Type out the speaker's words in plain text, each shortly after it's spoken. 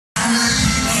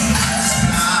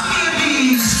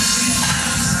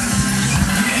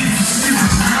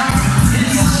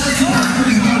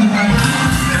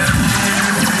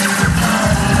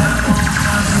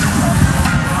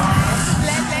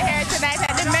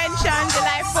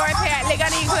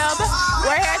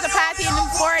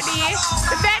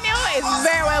The venue is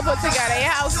very well put together. You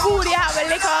have food, you have a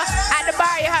liquor. At the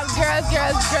bar, you have girls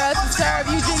to serve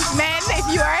you drinks. Men, if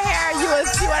you are here, you will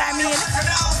see what I mean.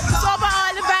 So far,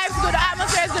 all the vibes good, the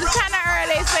atmosphere is good. It's kind of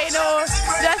early, so you know,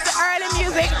 just the early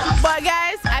music. But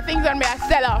guys, I think it's gonna be a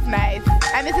sell-off night.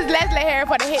 And this is Leslie here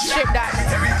for the hit strip dance.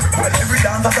 Well, every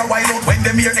dance that's a wild out when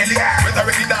them hear Ellie, with a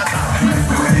ready dance.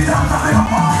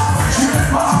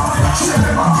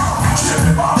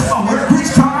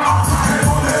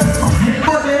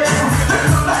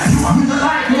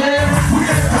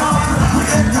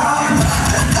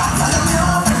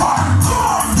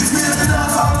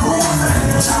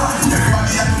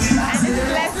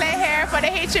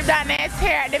 Trip.net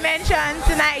here at Dimension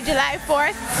tonight, July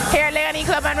 4th, here at Liguanea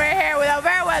Club, and we're here with a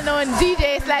very well-known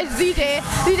DJ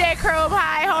Chrome.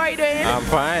 Hi, how are you doing? I'm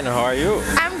fine, how are you?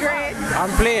 I'm great.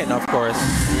 I'm playing, of course.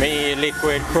 Me,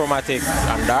 liquid, chromatic,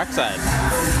 and dark side.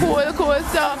 Cool.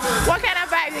 So, what kind of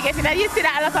vibes you getting? Now, you see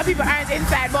that a lot of people aren't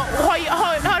inside, but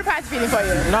how the party feeling for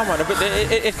you? No, man,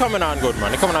 it's coming on good,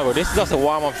 man. It's coming on good. This is just a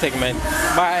warm-up segment.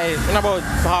 In about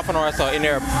half an hour or so, in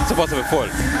there, it's supposed to be full.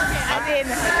 Okay,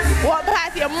 what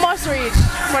party you must reach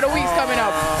for the weeks coming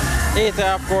up?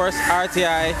 ETA, of course,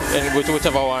 RTI, and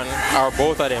whichever one, or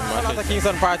both of them. Lots of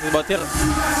Kingston parties, but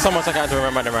so much I can't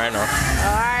remember them right now.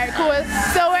 Alright, cool.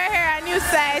 So we're here at a new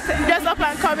site, just up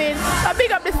and coming.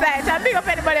 Big up the site, and big up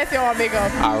anybody else you want to big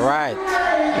up. Alright,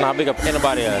 now big up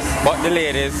anybody else, but the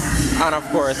ladies, and of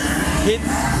course,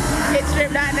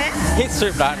 Hitstrip.net.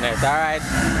 Hitstrip.net, alright?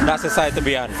 That's the site to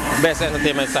be on. Best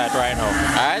entertainment site right now,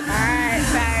 alright? Alright,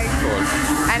 thanks. Cool.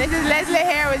 And this is Leslie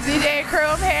here with DJ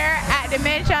Chrome here at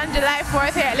Dimension, July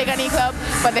 4th here at Liguanea Club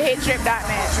for the Hitstrip.net.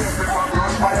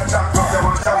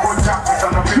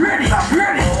 Ready.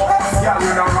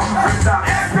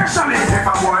 Especially if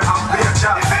a boy have been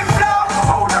shot.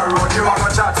 How the road you want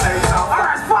to chat say now.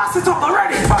 Alright, pass it up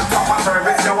already. But top of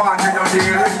service you want, you know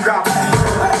deal with grab.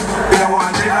 You don't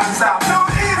want it and stop. No,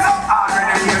 ease up.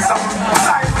 Already hear some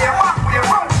side way back with your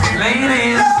front feet.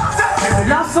 Ladies,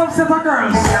 that's some set of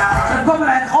girls. They're coming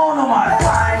like, oh no man.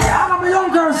 I'm a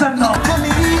young girl them now.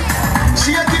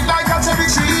 she a kick like a cherry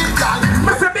tree.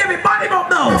 Mr. Baby, body up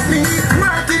now.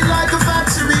 Working like a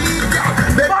factory.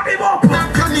 Body up.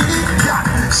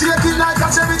 She a kick like a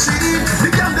cherry tree. The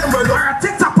girl them well we're a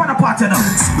TikTok on a party now.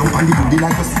 No one do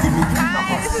like a city.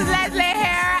 Hi, this is Leslie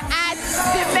here at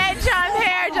Dimension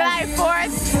here, July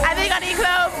 4th at Liguanea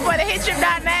Club for the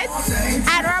Hitstrip.net.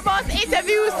 And we're about to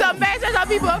interview some very special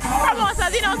people.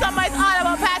 Promoters, you know, somebody's all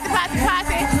about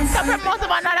party. Some promoters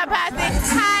of another party.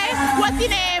 Hi, what's your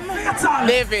name?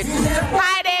 David.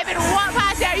 Hi, David. What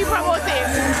party are you promoting?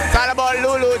 It's all about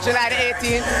Lulu, July the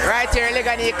 18th, right here at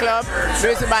Liguanea Club.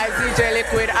 Music by DJ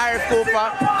Liquid, RF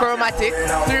Cooper, Chromatic.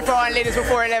 3 for 1 ladies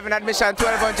before 11, admission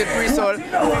 1200 pre-sold,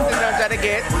 1500 at the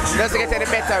gate. Doesn't get any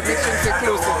better, mixing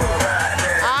exclusive.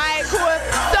 Alright, cool.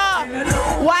 So,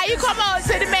 why you come out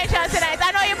to Dimension tonight?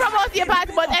 I know you promote your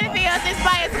party, but anything else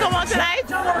inspired to come out tonight?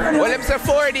 Well, I'm say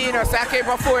 4D, you know, so I came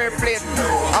for 4 plates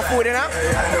of food, you know?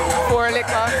 4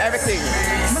 liquor, everything.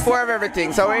 4 of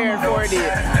everything, so we're here in 4D.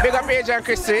 Big up Adrian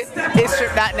Christie,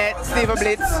 Hitstrip.net, Steve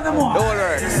Blitz, the whole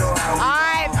works.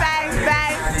 Alright, thanks.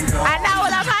 And now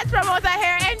we'll have Hot Promoter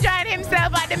here enjoying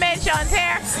himself at Dimensions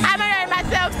here. I'm enjoying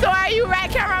myself, so are you, right,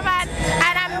 cameraman?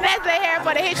 And I'm Leslie here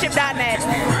for the Hitstrip.net.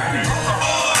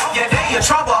 Yeah, they in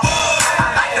trouble.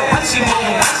 I like the way she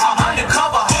moves. I'm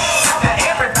undercover. Now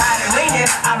everybody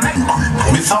leaning. I make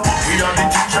Miss Hawaii and the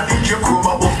teacher DJ Chrome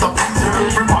above the picture.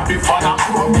 Everybody follow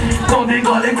Chrome. Go they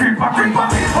go they creeper.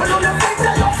 Oh no, the thing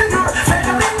that you figure. Make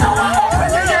a big no one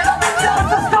open. You hear the big girl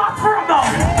to start from now.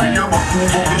 Bring your back,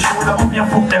 move up your shoulder. Up your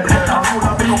foot, them let down.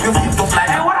 Shoulder, bring up your feet to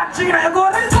fly. Hey, what a chicken you go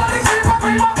there. Go they creeper.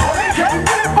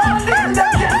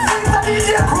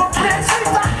 DJ Chrome play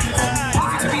sweeter.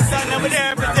 To be standing over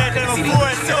there representing a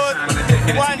 4 suit,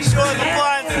 1 show the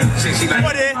fun.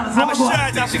 Buddy, I'm a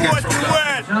shirt, a 4 to the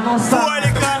world. 4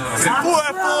 liquor,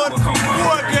 4 food,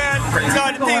 4 girls. So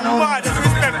the thing bad is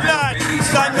respect blood.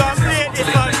 So I'm going to play this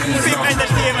one, big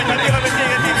entertainment, and give everything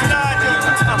a big start.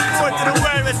 A 4 to the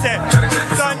world, we say.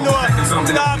 So I know,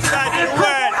 dark side to the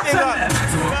world. Big up.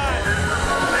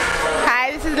 Hi,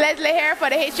 this is Leslie here for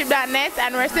the Hitstrip.net,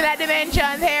 and we're still at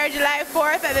Dimensions here, July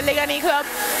 4th at the Liguanea Club,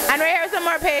 and we're here with some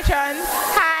more patrons.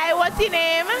 Hi, what's your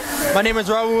name? My name is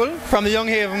Raul from the Young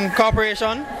Haven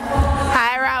Corporation. Hi,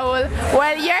 Hi, Raul.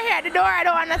 Well, you're here at the door. I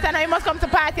don't understand how you must come to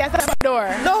party and stand at the door.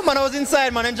 No, man, I was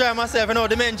inside, man, enjoying myself. You know,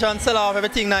 Dimension, sell off,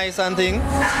 everything nice and thing.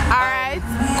 Alright,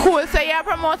 cool. So you're a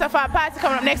promoter for a party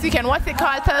coming up next weekend. What's it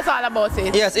called? Tell us all about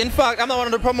it. Yes, in fact, I'm not one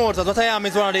of the promoters. What I am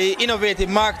is one of the innovative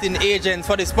marketing agents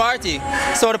for this party.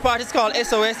 So the party is called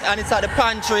SOS and it's at the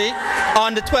Pantry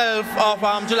on the 12th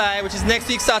of July, which is next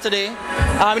week Saturday.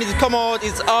 We need to come out.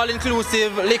 It's all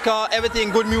inclusive, liquor,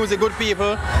 everything, good music, good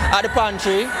people at the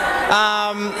Pantry.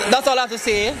 That's all I have to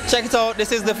say. Check it out.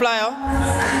 This is the flyer.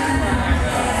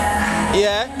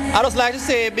 Yeah, I just like to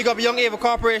say big up Young Ava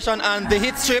Corporation and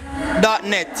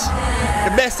thehitstrip.net.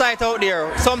 The best site out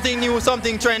there. Something new,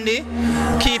 something trendy.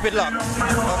 Keep it locked.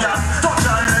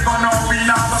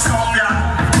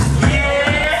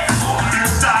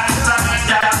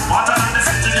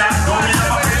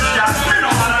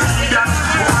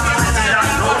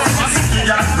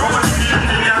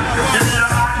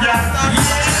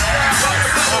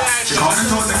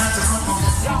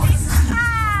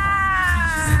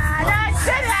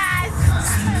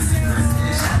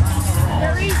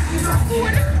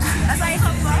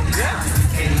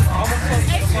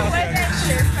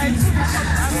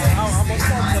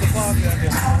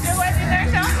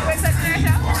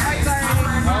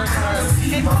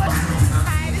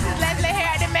 Hi, this is Leslie here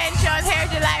at Dimensions here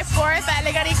July 4th at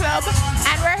Liguanea Club,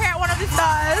 and we're here at one of the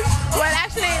stalls. Well,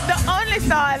 actually, the only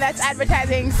stall that's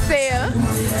advertising sale.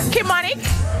 Kimonic.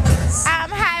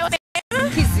 Hi, what name?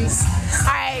 Kizzy.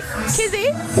 Alright,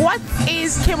 Kizzy, what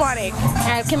is Kimonic?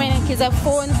 Kimonic is a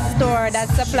phone store that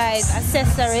supplies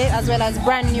accessories as well as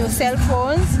brand new cell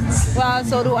phones. We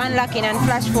also do unlocking and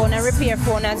flash phone and repair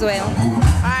phone as well.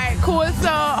 Alright, cool. So,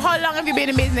 how long have you been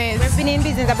in business? We've been in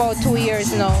business about 2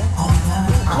 years now.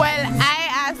 Well, I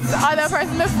asked the other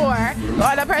person before, the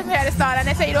other person here at the stall, and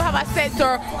they say you don't have a set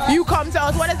or you come to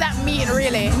us. What does that mean,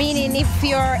 really? Meaning if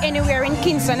you're anywhere in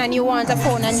Kingston and you want a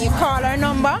phone and you call our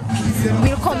number,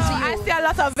 we'll come to you. I see a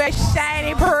lot of very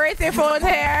shiny, pretty phones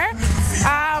here.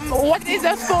 What is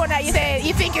the phone that you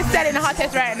think is selling the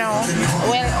hottest right now?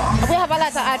 Well, we have a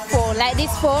lot of hot phone. Like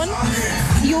this phone,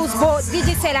 use both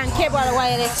digital and cable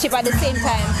wireless chip at the same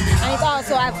time. And it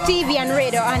also has TV and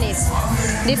radio on it.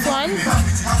 This one,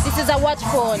 this is a watch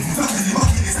phone. This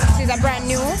is a brand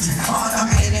new. This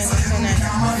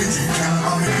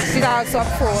is also a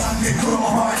phone.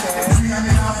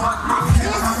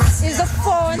 This is the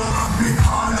phone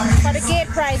for the gate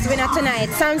prize winner tonight,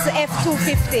 Samsung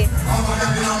F250.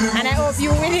 And I hope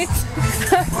you win it.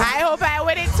 I hope I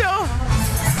win it too.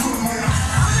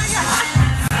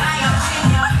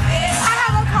 I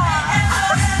have a car.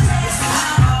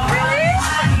 Really?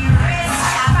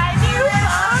 My new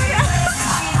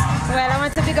phone. Well, I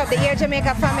want to pick up the Air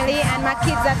Jamaica family and my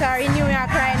kids that are in New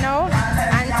York right now.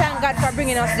 And thank God for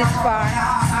bringing us this far.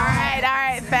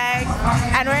 Alright, thanks.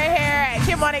 And we're here at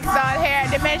Kimonic stall here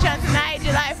at Dimension tonight,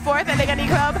 July 4th at Liguanea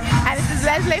Club. And this is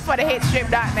Leslie for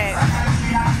thehitstrip.net.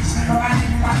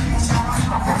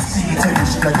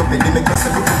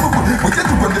 We get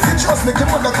to run the trust, make your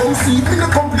mother come see. Me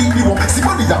not completely wrong. See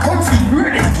money that come free.